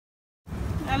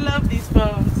love these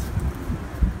phones.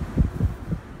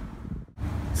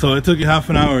 So it took you half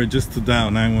an hour just to dial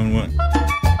 911.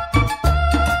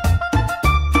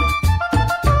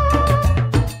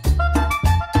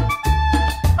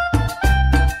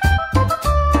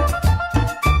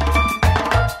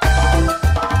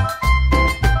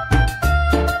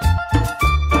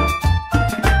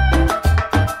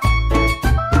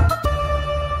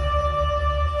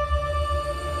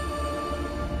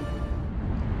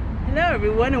 Hello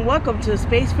everyone and welcome to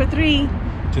Space for Three.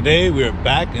 Today we are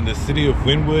back in the city of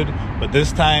Wynwood, but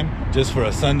this time just for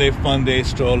a Sunday fun day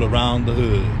stroll around the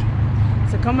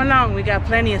hood. So come along, we got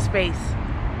plenty of space.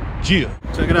 Yeah.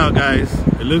 Check it out guys,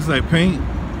 it looks like paint,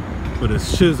 but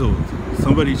it's chiseled.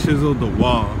 Somebody chiseled the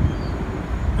wall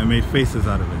and made faces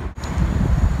out of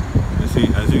it. You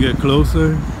see, as you get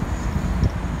closer,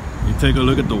 you take a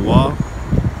look at the wall.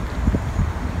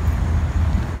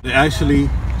 They actually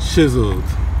chiseled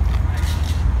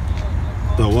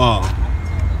the wall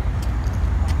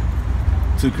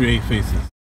to create faces.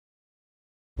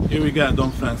 Here we got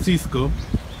Don Francisco.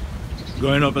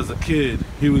 Growing up as a kid,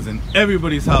 he was in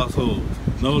everybody's household.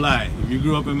 No lie. If you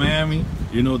grew up in Miami,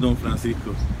 you know Don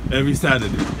Francisco. Every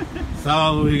Saturday.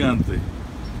 Sábado Gigante.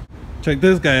 Check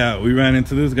this guy out. We ran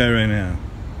into this guy right now.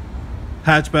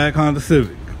 Hatchback Honda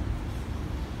Civic.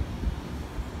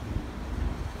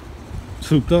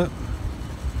 Souped up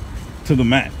to the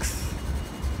max.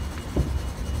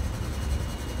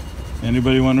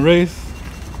 Anybody want to race?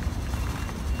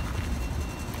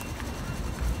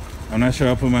 I'm not sure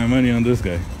I'll put my money on this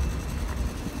guy.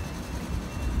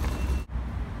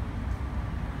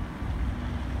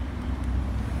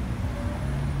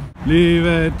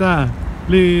 Libertad,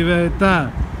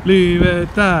 libertad,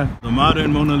 libertad. The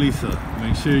modern Mona Lisa.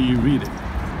 Make sure you read it.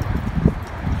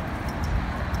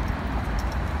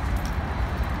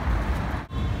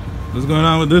 What's going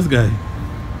on with this guy?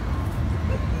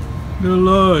 Good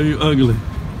Lord, you ugly.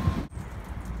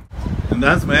 And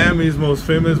that's Miami's most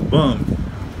famous bum,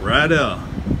 right there.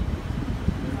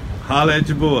 Holla at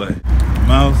your boy.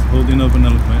 Mouse holding up an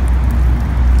elephant.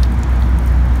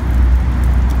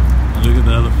 And look at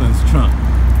the elephant's trunk.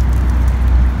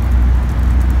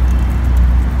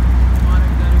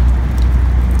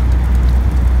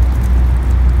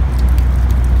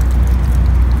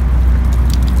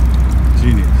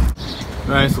 Genius.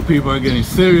 Alright, so people are getting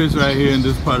serious right here in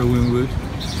this part of Wynwood.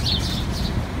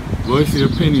 Voice your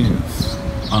opinions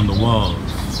on the walls.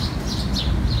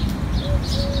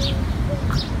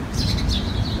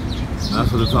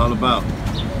 That's what it's all about.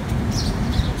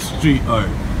 Street art.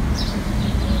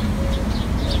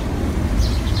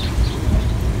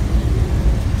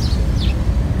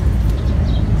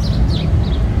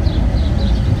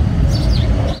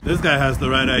 This guy has the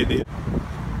right idea.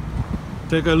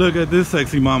 Take a look at this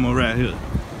sexy mama right here.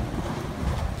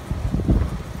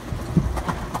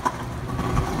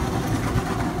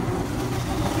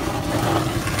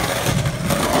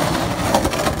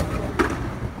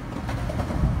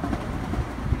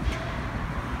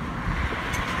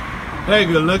 Hey,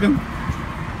 good looking.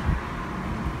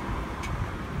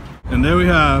 And there we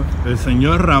have el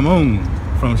Señor Ramon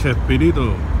from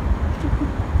Chespirito.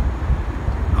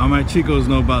 All my chicos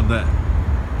know about that.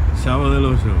 Chavo del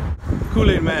Ocho.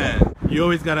 Kool-Aid man. You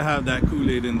always gotta have that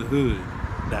Kool-Aid in the hood.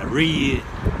 That red.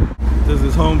 This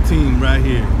is home team right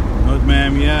here. North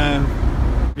Miami Ave.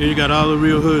 Here you got all the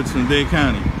real hoods from Dade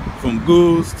County. From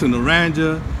Goose to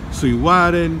Naranja,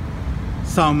 Sweetwater,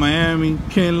 South Miami,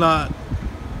 Kinlock,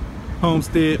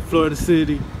 Homestead, Florida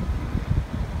City.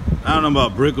 I don't know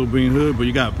about Brickell Green Hood, but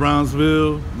you got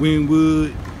Brownsville,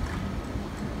 Wynwood,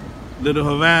 Little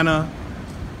Havana,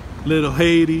 Little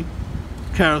Haiti,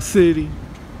 Carol City.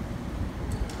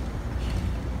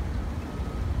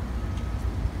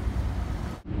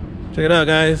 Check it out,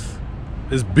 guys.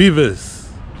 It's Beavis.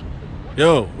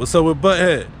 Yo, what's up with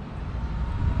Butthead?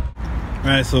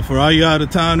 Alright, so for all you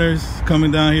out-of-towners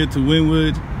coming down here to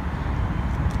Wynwood,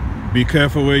 be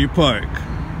careful where you park.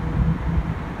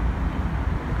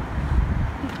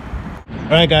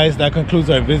 Alright guys, that concludes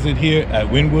our visit here at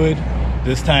Wynwood.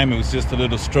 This time it was just a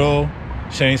little stroll,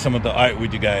 sharing some of the art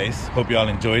with you guys. Hope you all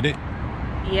enjoyed it.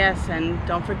 Yes, and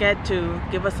don't forget to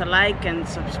give us a like and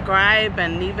subscribe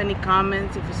and leave any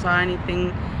comments if you saw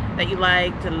anything that you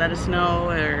liked, to let us know,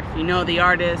 or if you know the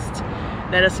artist,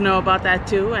 let us know about that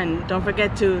too. And don't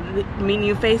forget to meet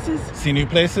new faces, see new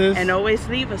places, and always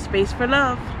leave a space for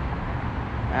love.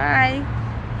 Bye.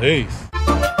 Peace.